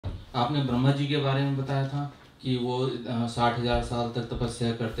आपने ब्रह्मा जी के बारे में बताया था कि वो 60,000 साल तक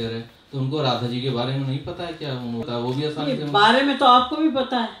तपस्या करते रहे, तो उनको राधा जी के बारे में नहीं पता है क्या? उनका वो भी आसानी से बारे में तो आपको भी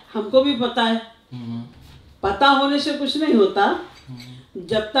पता है, हमको भी पता है। पता होने से कुछ नहीं होता।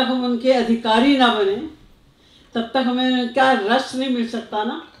 जब तक हम उनके अधिकारी ना बने तब तक हमें क्या रस नहीं मिल सकता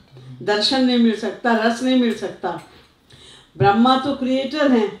ना, दर्शन नहीं मिल सकता, रस नहीं मिल सकता। ब्रह्मा तो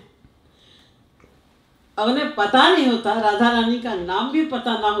क्रिएटर हैं, उन्हें पता नहीं होता, राधा रानी का नाम भी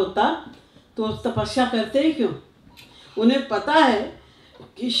पता ना होता तो तपस्या करते ही क्यों? उन्हें पता है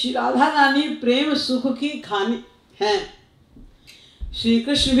कि श्री राधा रानी प्रेम सुख की खानी हैं। श्री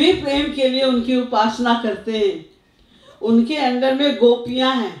कृष्ण भी प्रेम के लिए उनकी उपासना करते हैं। उनके अंडर में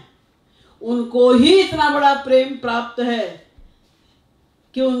गोपियां हैं, उनको ही इतना बड़ा प्रेम प्राप्त है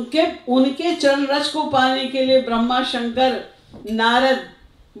कि उनके चरण रस को पाने के लिए ब्रह्मा, शंकर, नारद,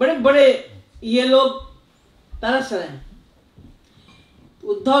 बड़े बड़े ये लोग तरस रहे हैं।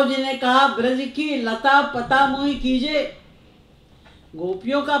 उद्धव जी ने कहा, ब्रज की लता पता मोहि कीजे।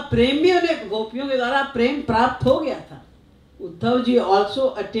 गोपियों का प्रेम भी उन्हें, गोपियों के द्वारा प्रेम प्राप्त हो गया था। Uddhav ji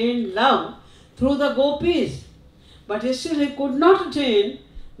also attained love through the gopis, but still he could not attain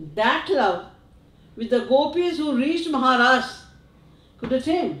that love which the gopis who reached Maharaj could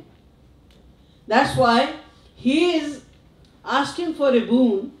attain. That's why he is asking for a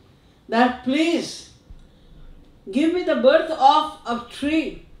boon, that please give me the birth of a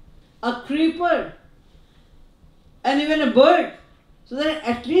tree, a creeper, and even a bird, so that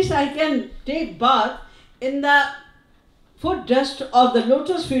at least I can take bath in the foot dust of the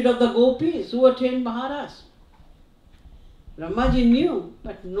lotus feet of the gopis who attained Maharaj. Brahmaji knew,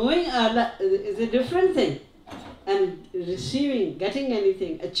 but knowing is a different thing, and receiving, getting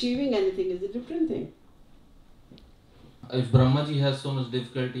anything, achieving anything is a different thing. If Brahmaji has so much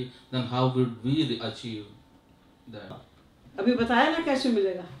difficulty, then how would we achieve that? अभी बताया ना कैसे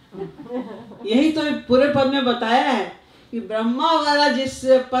मिलेगा? यही तो पूरे पद में बताया है कि ब्रह्मा वगैरह जिस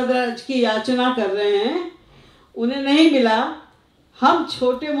पद की याचना कर रहे हैं उन्हें नहीं मिला। हम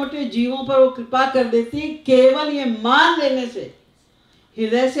छोटे मोटे जीवों पर वो कृपा कर देती है, केवल ये मान लेने से,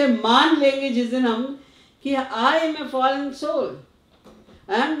 हृदय से मान लेंगे जिस दिन हम कि I am a fallen soul,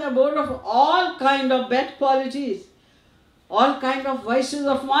 I am the abode of all kind of bad qualities, all kind of vices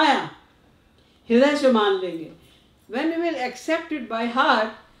of Maya, हृदय से मान लेंगे। When you will accept it by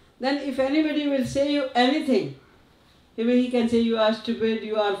heart, then if anybody will say you anything, he can say you are stupid,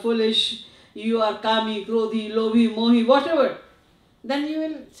 you are foolish, you are kami, krodhi, lobhi, mohi, whatever. Then you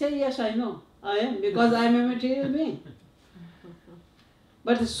will say, yes, I know, I am, because I am a material being.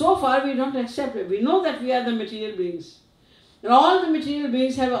 But so far we don't accept it. We know that we are the material beings. And all the material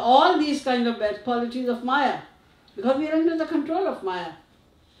beings have all these kind of bad qualities of Maya, because we are under the control of Maya.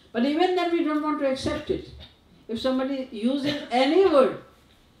 But even then we don't want to accept it. If somebody uses any word,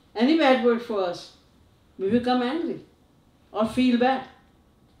 any bad word for us, we become angry or feel bad.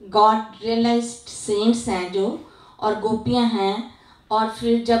 God realized saints हैं जो, और गोपियाँ हैं, और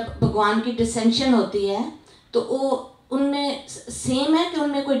फिर जब भगवान की डिसेंशन होती है तो वो उनमें सेम है कि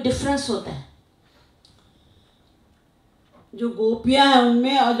उनमें कोई डिफरेंस होता है? जो गोपियाँ हैं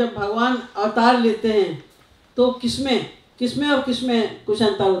उनमें और जब भगवान अवतार लेते हैं तो किसमें और किसमें कुछ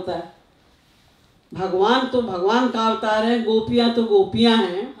अंतर होता है? भगवान तो भगवान का अवतार है, गोपियाँ तो गोपियाँ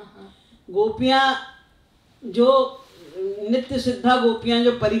हैं। गोपियाँ जो नित्य सिद्धा गोपियाँ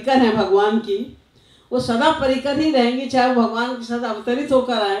जो परिकर हैं भगवान की, वो सदा परिकर ही रहेंगी, चाहे वो भगवान के साथ अवतरित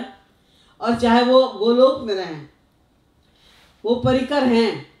होकर आए और चाहे वो गोलोक में रहें, वो परिकर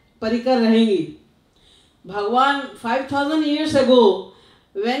हैं, परिकर रहेंगी। भगवान 5000 years ago,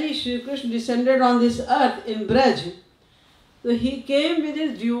 when Shri Krishna descended on this earth in Braj, so he came with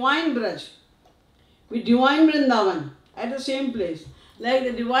his divine Braj, with divine Vrindavan at the same place. Like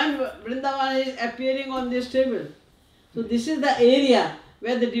the divine Vrindavan is appearing on this table. So this is the area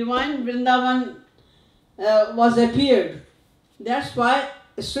where the divine Vrindavan was appeared. That's why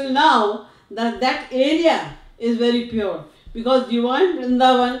still now that area is very pure, because divine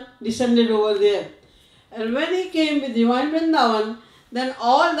Vrindavan descended over there. And when he came with divine Vrindavan, then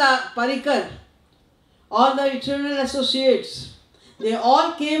all the parikar, all the eternal associates, they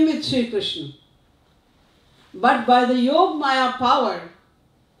all came with Sri Krishna. But by the Yog Maya power,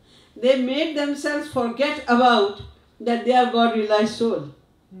 they made themselves forget about that they are God realized soul.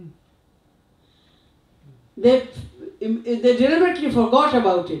 They deliberately forgot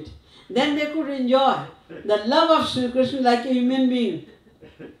about it. Then they could enjoy the love of Sri Krishna like a human being.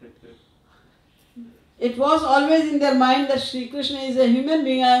 It was always in their mind that Sri Krishna is a human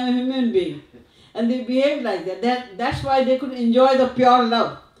being, I am a human being. And they behaved like that. That's why they could enjoy the pure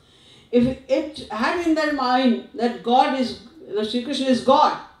love. If it had in their mind that God is, Sri Krishna is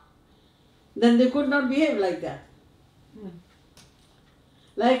God, then they could not behave like that.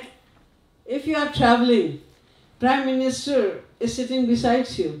 Like if you are traveling, Prime Minister is sitting beside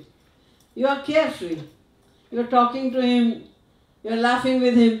you. You are carefree. You are talking to him, you are laughing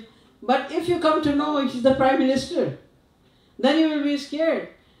with him. But if you come to know it is the Prime Minister, then you will be scared.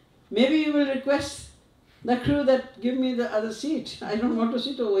 Maybe you will request the crew that give me the other seat. I don't want to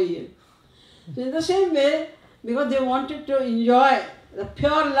sit over here. So in the same way, because they wanted to enjoy the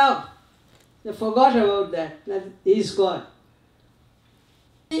pure love, they forgot about that he is God.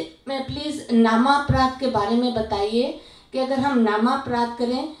 मैं please नामापराध के बारे में बताइए कि अगर हम नामापराध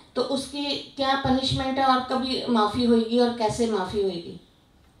करें तो उसकी क्या पनिशमेंट है और कभी माफ़ी होगी और कैसे माफ़ी होगी?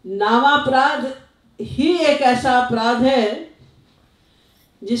 नामापराध ही एक ऐसा अपराध है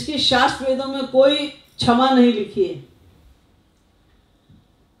जिसकी शास्त्र वेदों में कोई क्षमा नहीं लिखी है.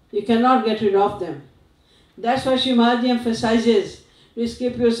 You cannot get rid of them. That's why Shri Maharaj emphasizes to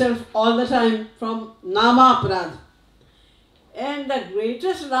escape yourself all the time from Nama-aprad. And the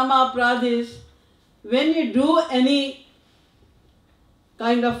greatest Nama-aprad is when you do any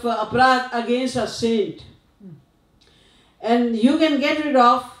kind of aprad against a saint. And you can get rid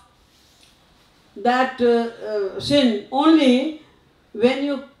of that sin only when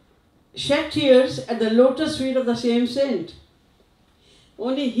you shed tears at the lotus feet of the same saint.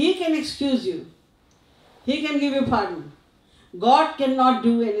 Only he can excuse you. He can give you pardon. God cannot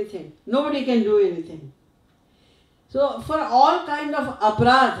do anything. Nobody can do anything. So for all kind of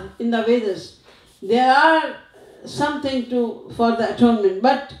aparadh in the Vedas, there are something for the atonement.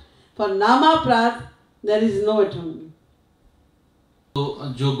 But for nama-aparadh, there is no atonement. तो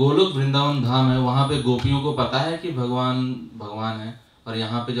जो गोलोक वृंदावन धाम है वहाँ पे गोपियों को पता है कि भगवान है और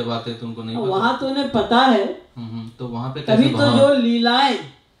यहाँ पे जब आते हैं तो उनको नहीं पता. वहाँ तो उन्हें पता है. तो वहाँ पे कैसे तभी तो जो लीलाएं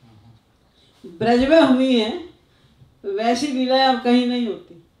ब्रज में हुई हैं वैसी लीलाएं अब कहीं नहीं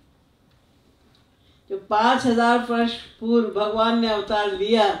होती. जो 5000 वर्ष पूर्व भगवान ने अवतार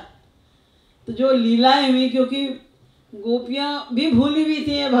लिया तो जो लीलाएं हुई, क्योंकि गोपियां भी भूली हुई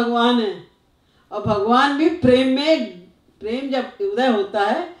थी ये भगवान है और भगवान भी प्रेम जब उदय होता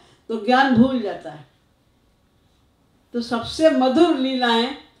है तो ज्ञान भूल जाता है. तो सबसे मधुर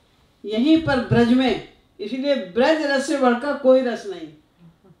लीलाएं यहीं पर ब्रज में, इसलिए ब्रज रस से बढ़कर कोई रस नहीं.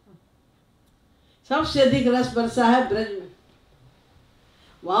 सबसे अधिक रस बरसा है ब्रज में.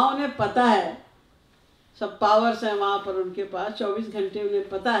 वहाँ उन्हें पता है, सब पावर्स हैं वहाँ पर उनके पास, 24 घंटे उन्हें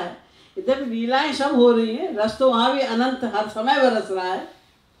पता है. इधर लीलाएं सब हो रही हैं, रस तो वहाँ भी अनंत हर समय बरस रहा है.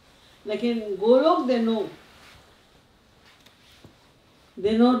 लेकिन Golok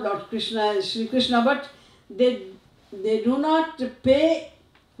they know Lord Krishna, Shri Krishna, but they do not pay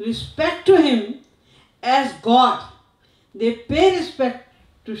respect to him as God. They pay respect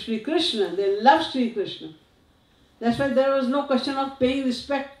to Shri Krishna. They love Shri Krishna. That's why there was no question of paying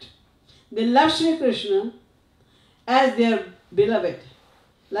respect. They love Shri Krishna as their beloved.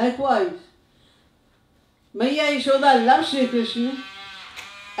 Likewise, Maiya Yashoda loves Shri Krishna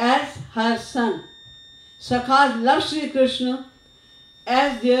as her son. Sakhas love Shri Krishna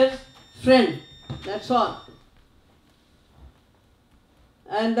as their friend. That's all.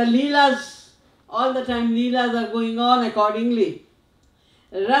 And the leelas, all the time leelas are going on accordingly.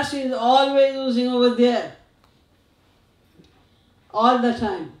 Ras is always oozing over there. All the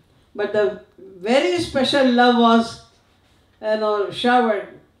time. But the very special love was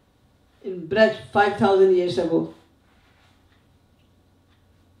showered in Braj 5,000 years ago.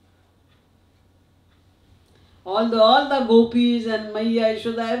 All the gopis and Maiya,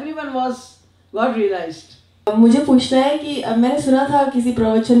 Yashoda, everyone got realized. मुझे पूछना है कि मैंने सुना था किसी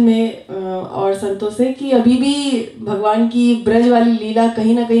प्रवचन में और संतों से कि अभी भी भगवान की ब्रज वाली लीला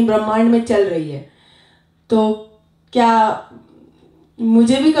कहीं ना कहीं ब्रह्मांड में चल रही है. तो क्या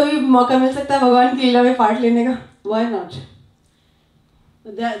मुझे भी कभी मौका मिल सकता है भगवान की लीला में पार्ट लेने का? Why not?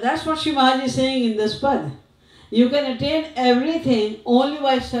 That's what Shri Maharaj is saying in this pad. You can attain everything only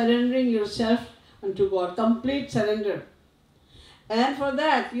by surrendering yourself unto God. Complete surrender. And for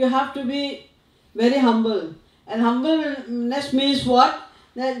that you have to be very humble. And humbleness means what?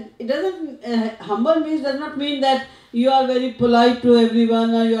 That it doesn't. Humble means does not mean that you are very polite to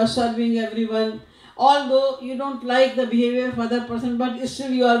everyone or you are serving everyone. Although you don't like the behavior of other person, but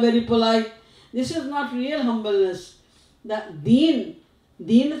still you are very polite. This is not real humbleness. The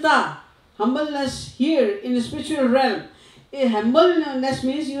deenata, humbleness here in the spiritual realm. Humbleness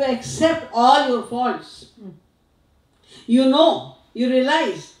means you accept all your faults. You know, you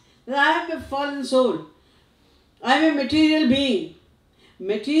realize that I am a fallen soul. I am a material being.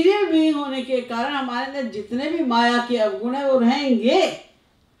 Material being होने के कारण हमारे अंदर जितने भी माया के अवगुण है वो रहेंगे.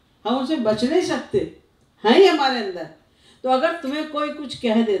 हम उनसे बच नहीं सकते, हैं ही हमारे अंदर. तो अगर तुम्हें कोई कुछ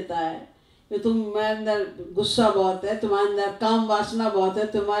कह देता है कि तुम्हारे अंदर गुस्सा बहुत है, तुम्हारे अंदर काम वासना बहुत है,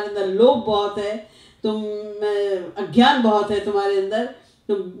 तुम्हारे अंदर लोभ बहुत है, तुम अज्ञान बहुत है तुम्हारे अंदर,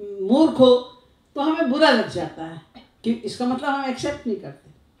 तुम मूर्ख हो, तो हमें बुरा लग जाता है कि इसका मतलब हम एक्सेप्ट नहीं करते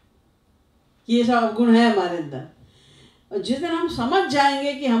कि ये सब अवगुण है हमारे अंदर। और जिस दिन हम समझ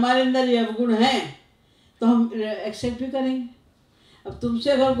जाएंगे कि हमारे अंदर ये अवगुण है तो हम एक्सेप्ट भी करेंगे। अब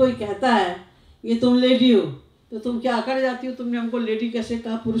तुमसे अगर कोई कहता है कि तुम लेडी हो तो तुम क्या अकड़ जाती हो, तुमने हमको लेडी कैसे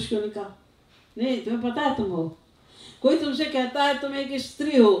कहा, पुरुष क्यों नहीं कहा? नहीं, तुम्हें पता है तुम हो। कोई तुमसे कहता है तुम एक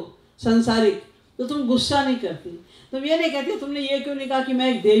स्त्री हो सांसारिक, तो तुम गुस्सा नहीं करती, तुम ये नहीं कहती तुमने ये क्यों नहीं कहा कि मैं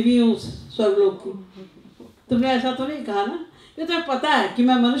एक देवी हूँ स्वर्गलोक की, तुमने ऐसा तो नहीं कहा ना, ये तुम्हें पता है कि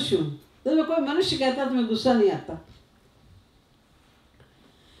मैं मनुष्य हूँ। तो तुम्हें कोई मनुष्य कहता है तुम्हें गुस्सा नहीं आता।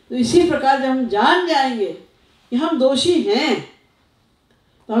 तो इसी प्रकार जब हम जान जाएंगे कि हम दोषी हैं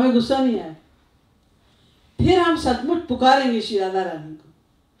तो हमें गुस्सा नहीं आए, फिर हम सचमुच पुकारेंगे श्री राधा रानी को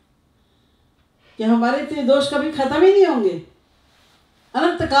कि हमारे तो दोष कभी खत्म ही नहीं होंगे,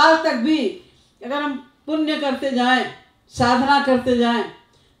 अनंत काल तक भी अगर हम पुण्य करते जाएं, साधना करते जाएं,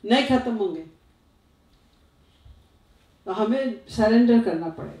 नहीं खत्म होंगे। तो हमें सरेंडर करना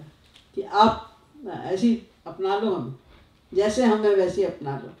पड़ेगा कि आप ऐसी अपना लो, हमें जैसे हमें वैसे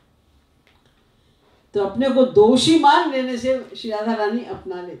अपना लो। तो अपने को दोषी मान लेने से श्री राधा रानी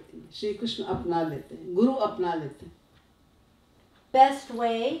अपना लेती हैं, श्री कृष्ण अपना लेते हैं, गुरु अपना लेते हैं। Best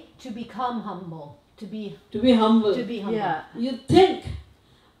way to become humble, to be humble. To be humble. Yeah. You think,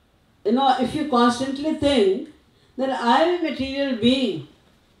 if you constantly think that I am a material being,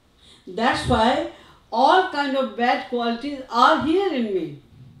 that's why all kind of bad qualities are here in me.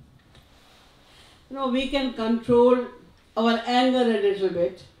 We can control our anger a little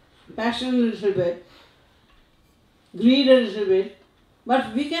bit, passion a little bit, greed a little bit,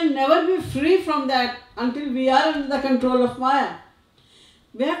 but we can never be free from that until we are under the control of Maya.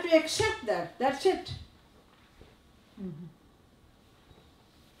 We have to accept that. That's it. Mm-hmm.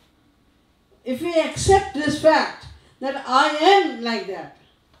 If we accept this fact that I am like that,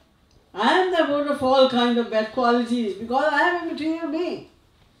 I am the root of all kind of bad qualities because I am a material being,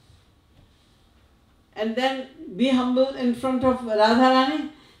 and then be humble in front of Radharani.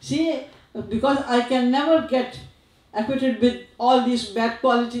 See, because I can never get acquitted with all these bad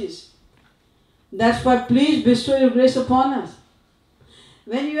qualities. That's why please bestow your grace upon us.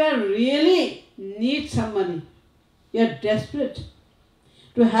 When you are really need some money, you are desperate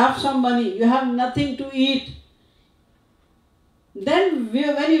to have some money, you have nothing to eat, then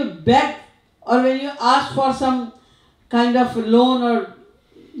when you beg or when you ask for some kind of loan or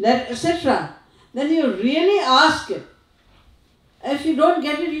that, etc., then you really ask it. If you don't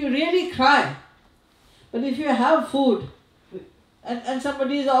get it, you really cry. But if you have food and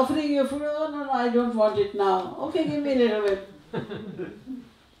somebody is offering you food, oh no, I don't want it now. Okay, give me a little bit.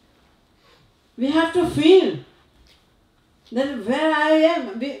 We have to feel that where I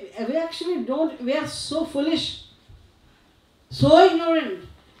am, we actually don't, we are so foolish, so ignorant.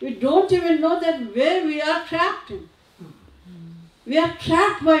 We don't even know that where we are trapped in. We are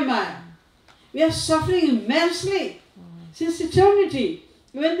trapped by Maya. We are suffering immensely since eternity.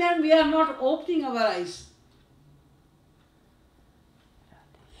 Even then we are not opening our eyes.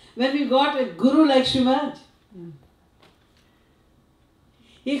 When we got a guru like Srimad,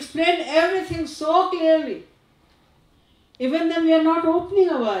 he explained everything so clearly. Even then we are not opening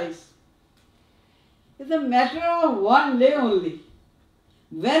our eyes. It's a matter of one day only.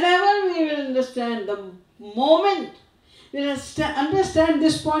 Whenever we will understand, the moment we will understand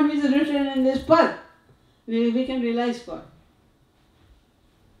this point which is written in this path, we can realize God.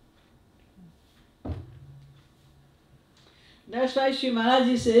 That's why Sri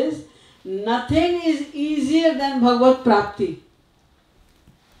Maharaji says, nothing is easier than Bhagavad Prapti.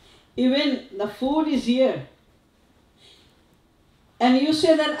 Even the food is here. And you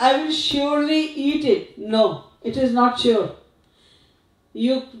say that I will surely eat it. No, it is not sure.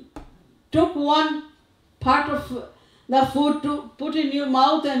 You took one part of the food to put in your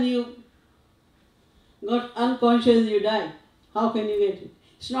mouth and you got unconscious, you died. How can you get it?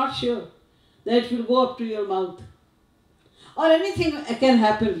 It's not sure that it will go up to your mouth. Or anything can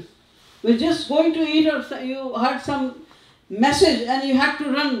happen. We're just going to eat or you heard some message and you had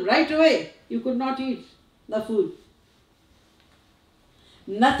to run right away. You could not eat the food.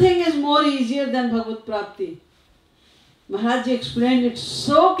 Nothing is more easier than Bhagavad Prapti. Maharaj explained it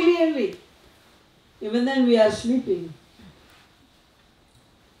so clearly. Even then we are sleeping.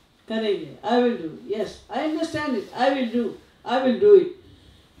 Karenge, I will do. Yes, I understand it. I will do. I will do it.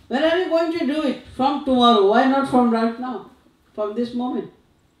 When are you going to do it? From tomorrow. Why not from right now? From this moment.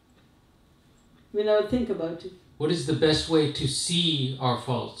 We never think about it. What is the best way to see our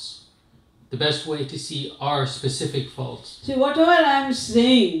faults? the best way to see our specific faults. See, whatever I am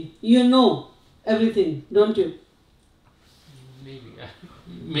saying, you know everything, don't you?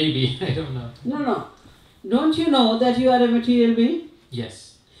 Maybe, I don't know. No. Don't you know that you are a material being?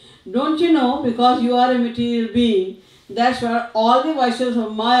 Yes. Don't you know, because you are a material being, that's why all the vices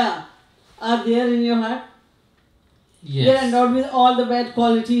of Maya are there in your heart? Yes. They are endowed with all the bad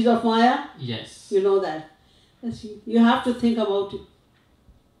qualities of Maya? Yes. You know that. You have to think about it.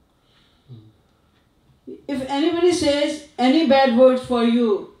 If anybody says any bad words for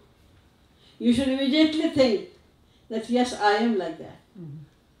you, you should immediately think that yes, I am like that.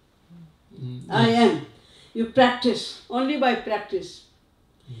 I am. You practice, only by practice.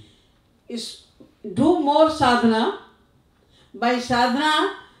 Do more sadhana. By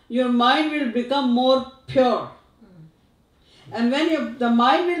sadhana, your mind will become more pure. And when the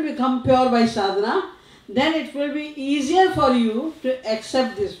mind will become pure by sadhana, then it will be easier for you to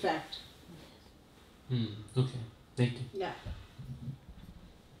accept this fact. Okay, thank you. Yeah.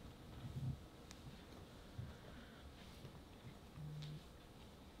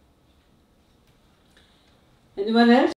 Anyone else?